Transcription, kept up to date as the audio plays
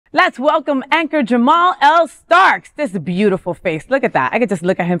Let's welcome anchor Jamaal L Starks. This beautiful face. Look at that. I could just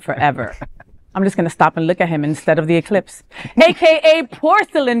look at him forever. I'm just going to stop and look at him instead of the eclipse. AKA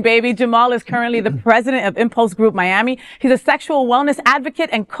Porcelain Baby. Jamaal is currently the president of Impulse Group Miami. He's a sexual wellness advocate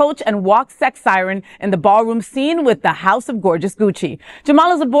and coach and walk sex siren in the ballroom scene with the House of Gorgeous Gucci.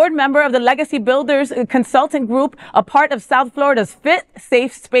 Jamaal is a board member of the Legacy Builders Consultant Group, a part of South Florida's Fit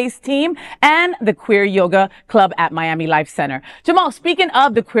Safe Space team, and the Queer Yoga Club at Miami Life Center. Jamaal, speaking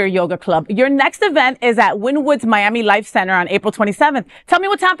of the Queer Yoga Club, your next event is at Wynwoods Miami Life Center on April 27th. Tell me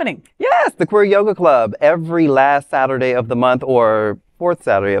what's happening. Yes, the Queer Yoga Club. Every last Saturday of the month, or fourth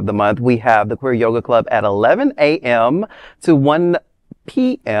Saturday of the month, we have the Queer Yoga Club at 11 a.m. to 1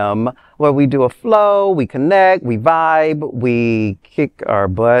 p.m. where we do a flow, we connect, we vibe, we kick our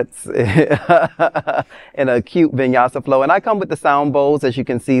butts in a cute vinyasa flow. And I come with the sound bowls, as you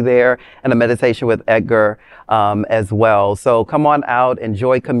can see there, and a meditation with Edgar as well. So come on out,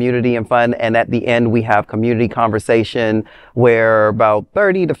 enjoy community and fun. And at the end, we have community conversation where about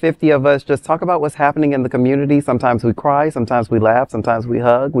 30 to 50 of us just talk about what's happening in the community. Sometimes we cry, sometimes we laugh, sometimes we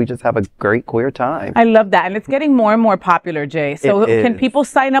hug. We just have a great queer time. I love that. And it's getting more and more popular, Jay. So can people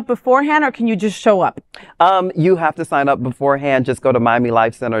sign up beforehand, or can you just show up? You have to sign up beforehand. Just go to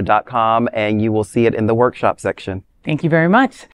MiamiLifeCenter.com and you will see it in the workshop section. Thank you very much.